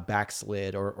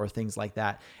backslid, or things like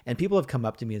that. And people have come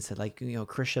up to me and said, like,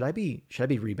 Chris, should I be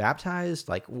rebaptized?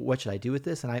 Like, what should I do with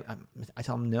this? And I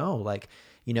tell them, no. Like,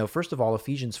 first of all,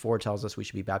 Ephesians 4 tells us we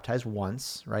should be baptized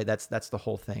once, right? That's the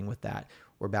whole thing with that.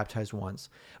 We're baptized once.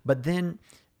 But then,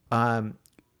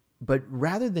 but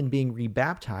rather than being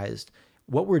rebaptized,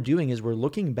 what we're doing is we're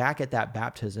looking back at that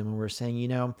baptism and we're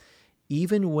saying,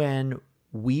 even when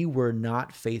we were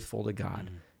not faithful to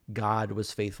God, God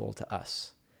was faithful to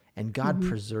us, and God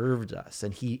preserved us,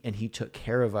 and he took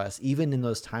care of us, even in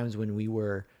those times when we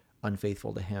were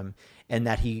unfaithful to him, and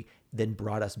that he then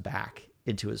brought us back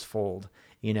into his fold,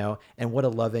 and what a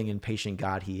loving and patient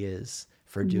God he is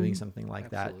for doing something like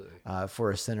that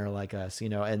for a sinner like us,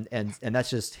 and that's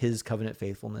just his covenant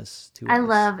faithfulness to us. I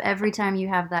love every time you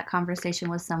have that conversation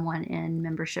with someone in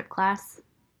membership class.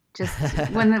 Just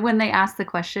when they ask the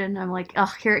question, I'm like,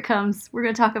 oh, here it comes. We're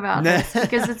going to talk about this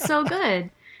because it's so good.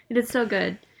 It is so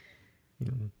good.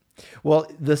 Well,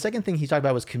 the second thing he talked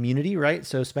about was community, right?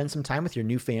 So spend some time with your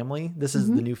new family. This is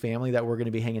the new family that we're going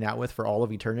to be hanging out with for all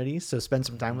of eternity. So spend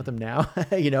some time with them now.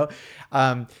 In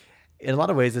a lot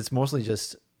of ways, it's mostly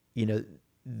just,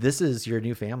 this is your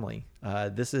new family.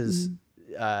 This is,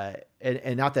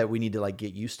 and not that we need to like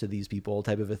get used to these people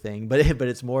type of a thing, but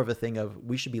it's more of a thing of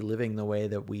we should be living the way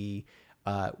that we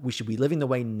should be living the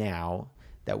way now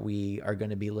that we are going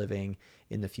to be living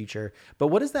in the future. But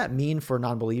what does that mean for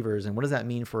non-believers, and what does that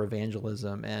mean for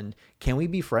evangelism? And can we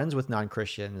be friends with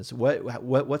non-Christians?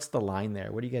 What's the line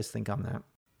there? What do you guys think on that?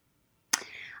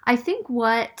 I think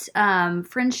what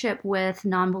friendship with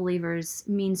non-believers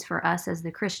means for us as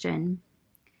the Christian,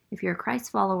 if you're a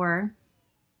Christ follower,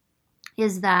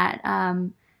 is that,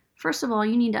 first of all,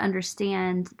 you need to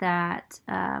understand that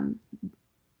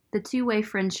the two-way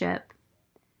friendship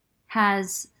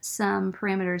has some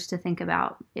parameters to think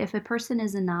about. If a person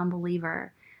is a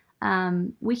non-believer,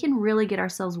 we can really get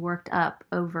ourselves worked up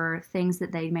over things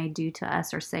that they may do to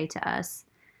us or say to us,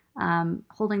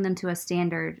 holding them to a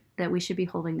standard that we should be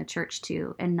holding the church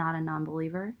to and not a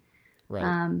non-believer.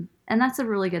 Right. And that's a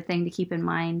really good thing to keep in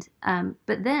mind.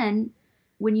 But then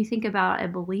when you think about a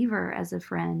believer as a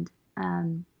friend,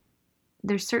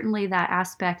 there's certainly that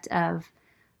aspect of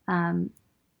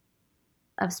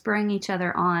spurring each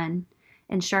other on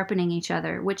and sharpening each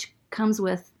other, which comes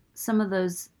with some of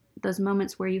those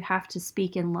moments where you have to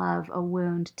speak in love a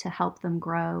wound to help them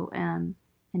grow and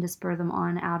to spur them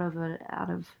on out of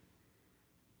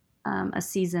a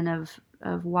season of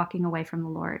walking away from the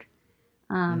Lord.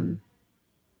 I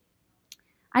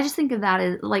just think of that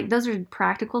as like those are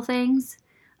practical things.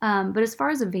 But as far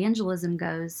as evangelism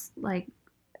goes, like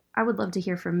I would love to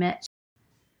hear from Mitch.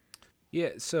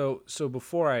 Yeah, so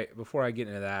before I get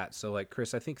into that, so like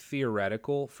Chris, I think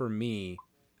theoretical for me,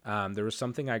 there was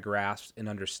something I grasped in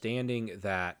understanding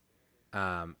that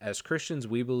as Christians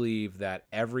we believe that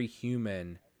every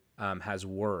human has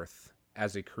worth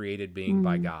as a created being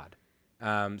by God.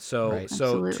 So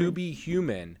Absolutely. to be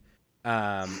human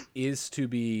is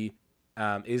to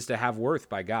have worth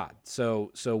by God.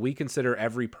 So we consider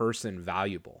every person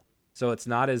valuable. So it's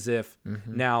not as if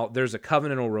now there's a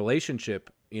covenantal relationship,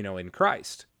 in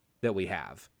Christ that we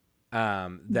have,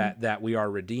 that we are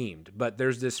redeemed. But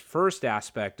there's this first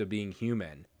aspect of being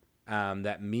human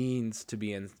that means to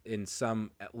be in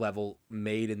some level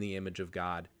made in the image of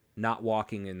God, not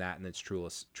walking in that in its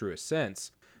truest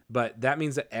sense. But that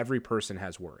means that every person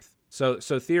has worth. So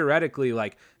theoretically,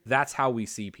 like that's how we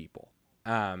see people.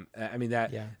 I mean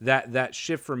that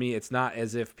shift for me, it's not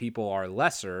as if people are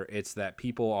lesser, it's that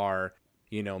people are,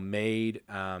 made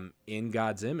in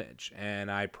God's image. And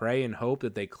I pray and hope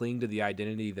that they cling to the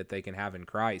identity that they can have in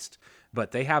Christ,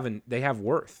 but they have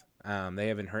worth. They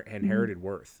have inherited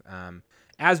worth,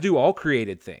 as do all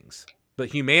created things, but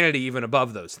humanity even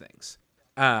above those things.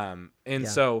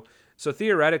 So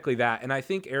theoretically that, and I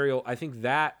think Ariel,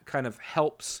 that kind of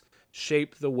helps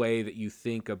shape the way that you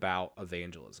think about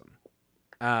evangelism.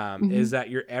 Is that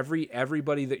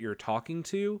everybody that you're talking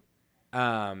to,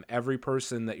 every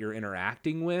person that you're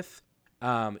interacting with,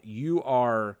 you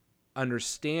are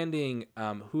understanding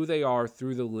who they are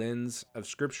through the lens of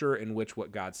Scripture in which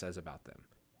what God says about them.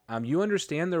 You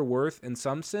understand their worth in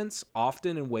some sense,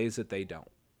 often in ways that they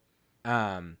don't.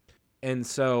 And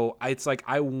so it's like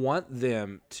I want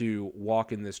them to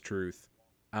walk in this truth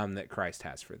that Christ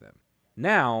has for them.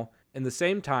 Now, in the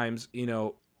same times,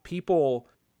 people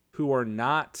who are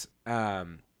not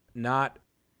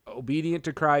obedient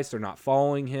to Christ, they're not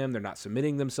following him, they're not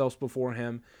submitting themselves before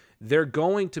him, they're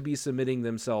going to be submitting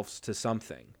themselves to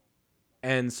something.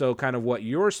 And so kind of what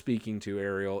you're speaking to,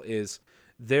 Ariel, is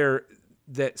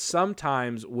that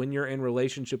sometimes when you're in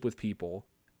relationship with people,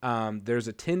 there's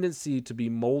a tendency to be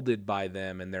molded by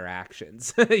them and their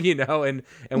actions, and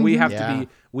we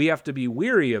have to be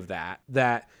weary of that,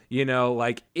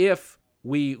 like if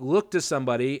we look to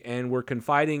somebody and we're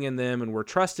confiding in them and we're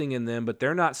trusting in them, but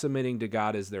they're not submitting to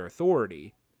God as their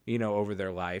authority, over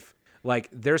their life, like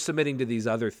they're submitting to these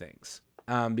other things.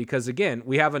 Because again,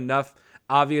 we have enough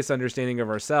obvious understanding of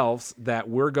ourselves that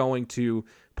we're going to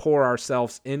pour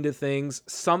ourselves into things.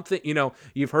 Something,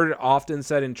 you've heard it often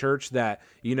said in church that,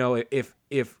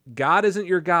 if God isn't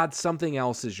your God, something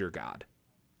else is your God.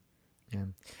 Yeah.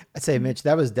 I'd say, Mitch,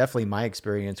 that was definitely my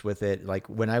experience with it. Like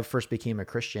when I first became a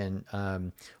Christian,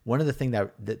 one of the things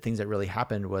that really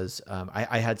happened was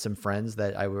I had some friends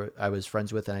that I was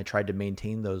friends with, and I tried to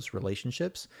maintain those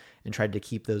relationships and tried to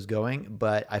keep those going.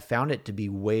 But I found it to be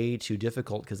way too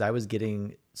difficult because I was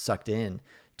getting sucked in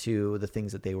to the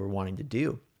things that they were wanting to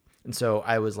do. And so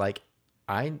I was like,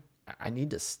 I need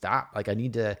to stop. Like I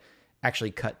need to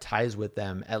actually cut ties with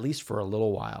them, at least for a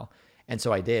little while. And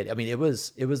so I did. I mean, it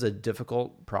was a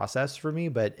difficult process for me,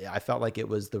 but I felt like it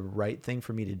was the right thing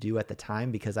for me to do at the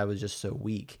time because I was just so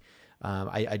weak.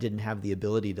 I didn't have the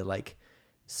ability to like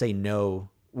say no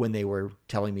when they were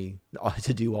telling me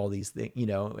to do all these things,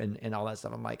 and all that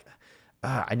stuff. I'm like,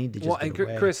 I need to just get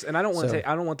away. Chris, and I don't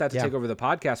want that to take over the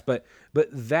podcast, but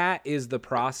that is the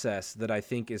process that I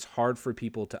think is hard for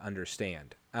people to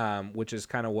understand, which is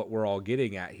kind of what we're all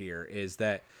getting at here, is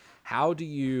that how do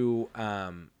you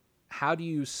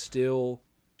still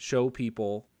show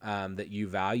people that you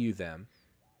value them,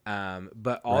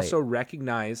 but also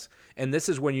recognize, and this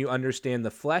is when you understand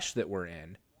the flesh that we're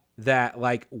in, that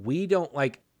like we don't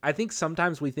like, I think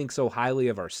sometimes we think so highly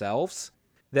of ourselves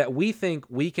that we think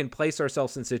we can place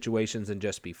ourselves in situations and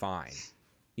just be fine,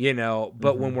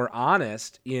 but when we're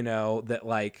honest, that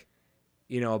like,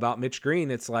 about Mitch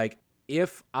Green, it's like,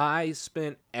 if I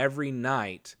spent every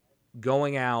night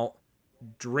going out,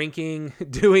 drinking,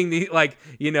 doing the like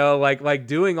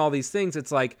doing all these things,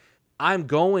 it's like I'm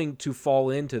going to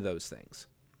fall into those things,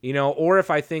 or if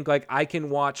I think like I can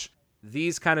watch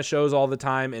these kind of shows all the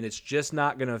time and it's just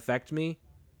not going to affect me,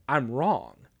 I'm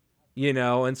wrong,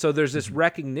 and so there's this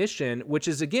recognition, which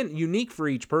is again unique for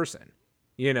each person,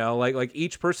 like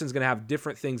each person's going to have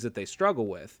different things that they struggle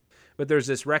with, but there's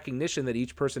this recognition that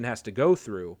each person has to go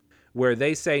through where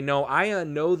they say, no, I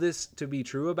know this to be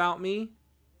true about me.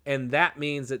 And that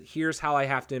means that here's how I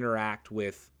have to interact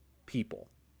with people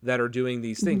that are doing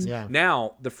these things. Yeah.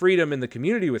 Now, the freedom in the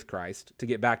community with Christ, to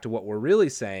get back to what we're really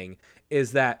saying,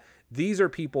 is that these are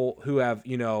people who have,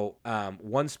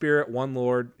 one Spirit, one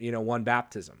Lord, one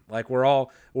baptism. Like we're all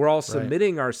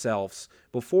submitting ourselves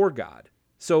before God.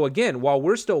 So again, while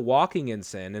we're still walking in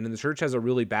sin, and the church has a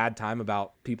really bad time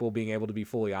about people being able to be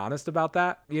fully honest about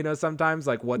that, sometimes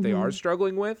like what they are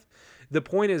struggling with. The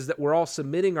point is that we're all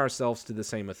submitting ourselves to the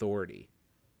same authority.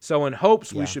 So in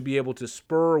hopes, we should be able to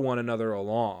spur one another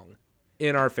along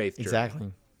in our faith journey.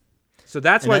 Exactly. So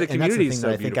that's why the community is so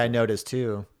beautiful. I think I noticed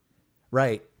too.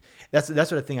 Right. That's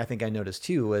the thing I think I noticed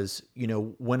too was,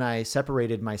 when I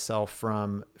separated myself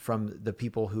from the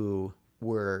people who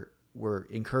were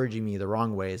encouraging me the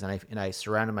wrong ways, and I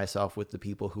surrounded myself with the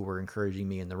people who were encouraging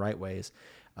me in the right ways,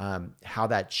 how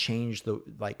that changed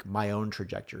my own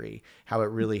trajectory, how it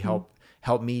really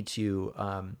helped me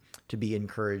to be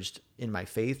encouraged in my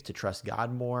faith, to trust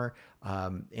God more,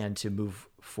 and to move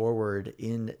forward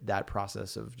in that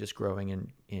process of just growing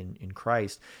in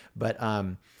Christ. But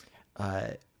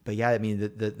yeah, I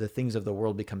mean, the things of the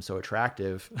world become so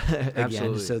attractive again.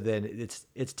 Absolutely. So then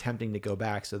it's tempting to go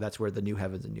back. So that's where the new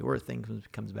heavens and new earth thing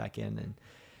comes back in, and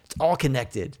it's all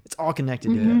connected. It's all connected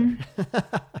together.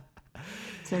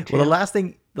 So true. Well,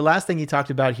 the last thing you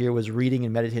talked about here was reading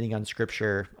and meditating on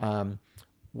Scripture.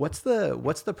 What's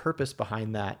the purpose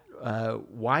behind that?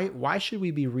 Why should we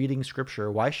be reading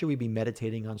Scripture? Why should we be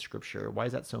meditating on Scripture? Why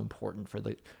is that so important for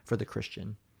the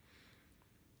Christian?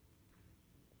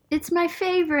 It's my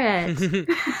favorite.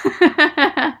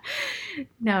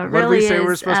 No, it what really did we say is,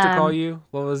 we're supposed to call you?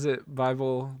 What was it?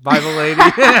 Bible lady?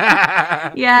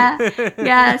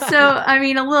 Yeah. So, I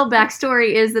mean, a little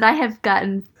backstory is that I have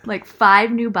gotten like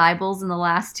 5 new Bibles in the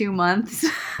last 2 months.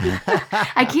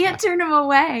 I can't turn them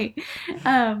away.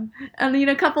 I mean,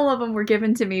 a couple of them were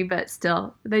given to me, but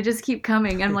still, they just keep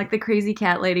coming. I'm like the crazy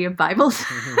cat lady of Bibles.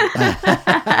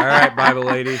 All right, Bible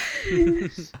lady.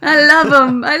 I love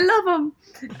them. I love them.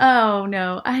 Oh,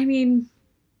 no. I mean,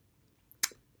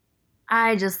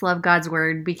 I just love God's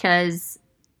word because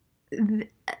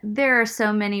there are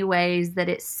so many ways that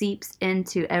it seeps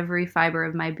into every fiber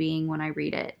of my being when I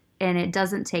read it. And it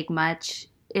doesn't take much.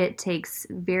 It takes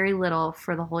very little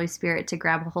for the Holy Spirit to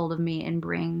grab a hold of me and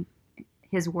bring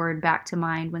his word back to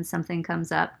mind when something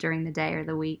comes up during the day or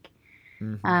the week.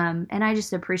 Mm-hmm. And I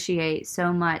just appreciate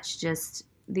so much just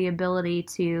the ability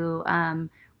to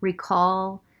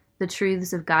recall the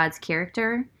truths of God's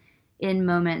character in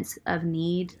moments of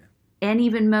need, and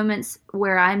even moments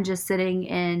where I'm just sitting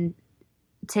and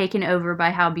taken over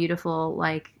by how beautiful,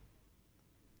 like,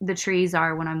 the trees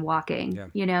are when I'm walking,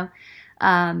 you know,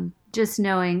 just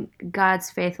knowing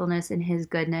God's faithfulness and his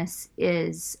goodness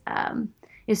is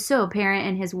so apparent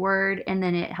in his word. And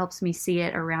then it helps me see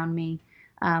it around me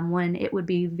when it would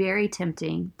be very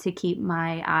tempting to keep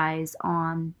my eyes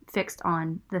fixed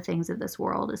on the things of this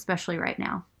world, especially right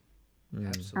now.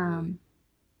 Absolutely.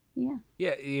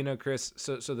 Yeah. You know, Chris,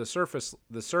 so the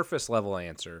surface level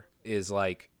answer is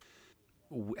like,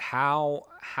 how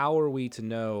are we to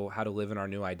know how to live in our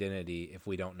new identity if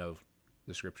we don't know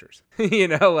the scriptures? You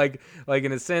know, like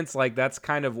in a sense, like that's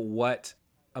kind of what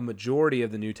a majority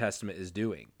of the New Testament is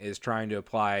doing, is trying to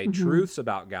apply truths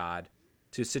about God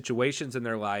to situations in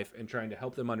their life and trying to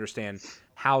help them understand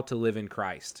how to live in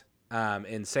Christ.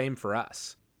 And same for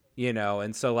us, you know?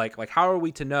 And so like how are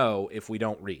we to know if we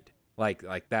don't read? Like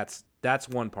that's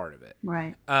one part of it.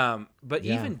 Right. But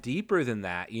even deeper than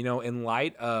that, you know, in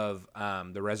light of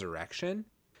the resurrection,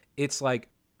 it's like,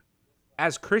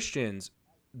 as Christians,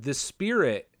 the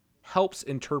Spirit helps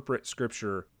interpret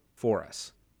Scripture for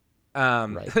us.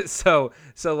 Right. So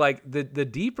like the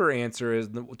deeper answer is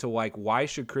to like, why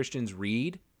should Christians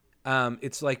read?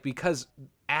 It's like, because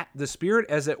the Spirit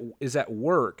is at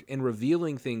work in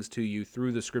revealing things to you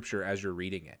through the Scripture as you're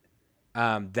reading it.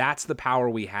 That's the power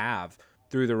we have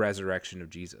through the resurrection of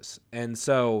Jesus. And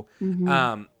so,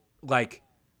 like,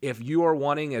 if you are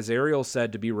wanting, as Ariel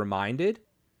said, to be reminded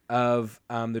of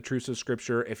the truths of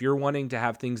Scripture, if you're wanting to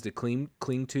have things to cling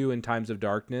to in times of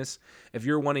darkness, if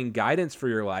you're wanting guidance for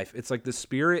your life, it's like the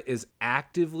Spirit is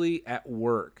actively at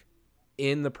work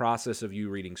in the process of you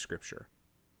reading Scripture.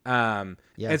 And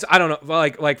so, I don't know,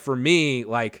 like for me,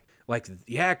 like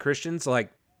Christians,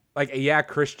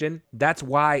 Christian, that's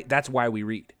why we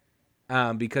read.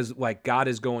 Because like God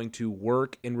is going to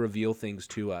work and reveal things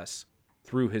to us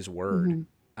through his word,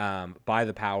 by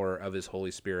the power of his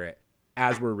Holy Spirit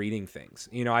as we're reading things.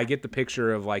 You know, I get the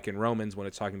picture of like in Romans when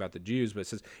it's talking about the Jews, but it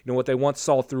says, you know, what they once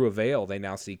saw through a veil, they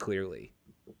now see clearly.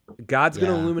 God's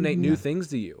going to illuminate new things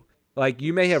to you. Like,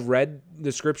 you may have read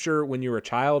the scripture when you were a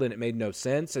child and it made no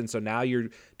sense, and so now you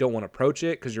don't want to approach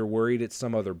it because you're worried it's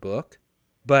some other book.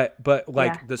 But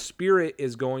the Spirit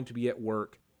is going to be at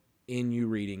work in you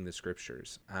reading the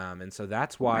scriptures, and so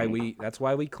that's why we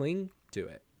cling to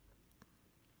it.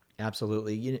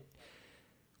 Absolutely.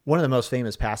 One of the most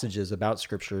famous passages about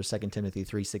Scripture is 2 Timothy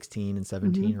 3:16 and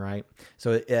 17, right?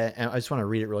 So and I just want to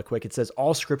read it real quick. It says,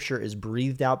 "All Scripture is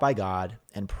breathed out by God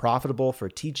and profitable for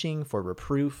teaching, for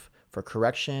reproof, for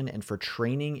correction, and for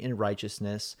training in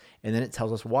righteousness." And then it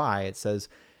tells us why. It says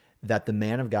that the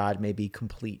man of God may be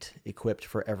complete, equipped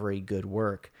for every good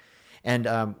work. And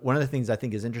one of the things I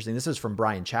think is interesting, this is from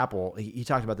Brian Chappell. He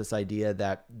talked about this idea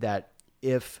that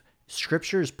if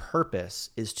Scripture's purpose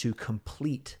is to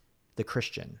complete the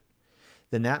Christian,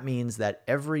 then that means that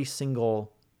every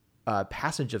single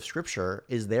passage of Scripture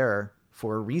is there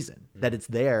for a reason, that it's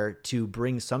there to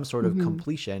bring some sort of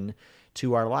completion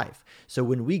to our life. So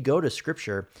when we go to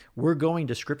Scripture, we're going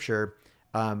to Scripture.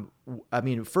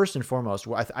 First and foremost,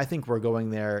 I think we're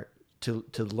going there to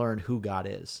learn who God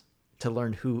is, to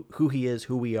learn who he is,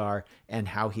 who we are, and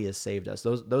how he has saved us.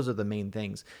 Those are the main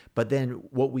things. But then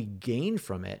what we gain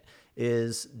from it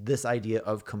is this idea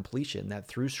of completion, that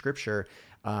through Scripture,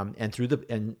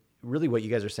 and really what you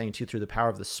guys are saying too, through the power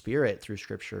of the Spirit through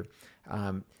Scripture,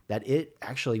 that it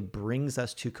actually brings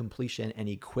us to completion and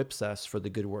equips us for the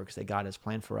good works that God has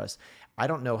planned for us. I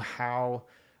don't know how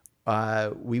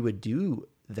we would do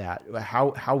that,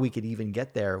 how we could even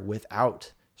get there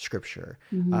without Scripture.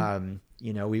 We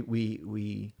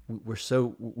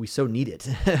so need it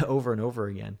over and over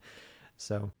again.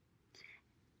 So.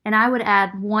 And I would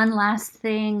add one last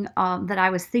thing that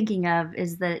I was thinking of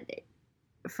is that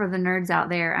for the nerds out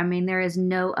there, I mean, there is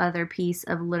no other piece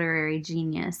of literary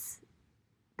genius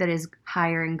that is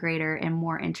higher and greater and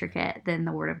more intricate than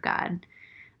the Word of God.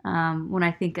 When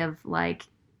I think of like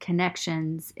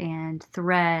connections and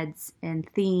threads and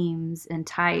themes and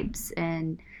types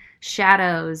and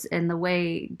shadows and the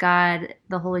way God,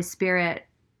 the Holy Spirit,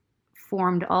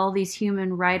 formed all these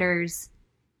human writers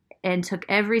and took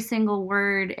every single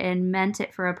word and meant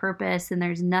it for a purpose, and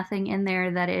there's nothing in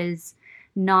there that is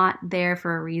not there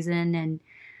for a reason.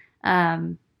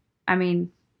 And I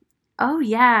mean, oh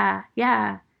yeah,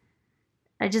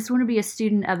 I just want to be a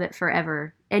student of it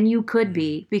forever. And you could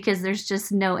be, because there's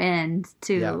just no end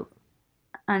to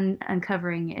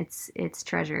uncovering its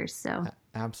treasures. So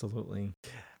absolutely.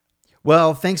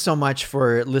 Well, thanks so much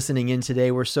for listening in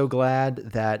today. We're so glad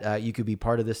that you could be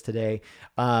part of this today.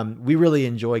 We really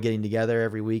enjoy getting together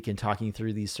every week and talking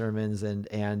through these sermons and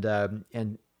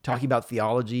talking about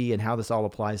theology and how this all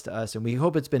applies to us. And we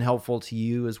hope it's been helpful to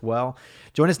you as well.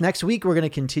 Join us next week. We're going to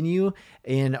continue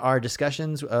in our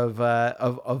discussions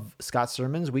of Scott's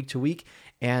sermons week to week,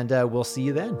 and we'll see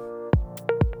you then.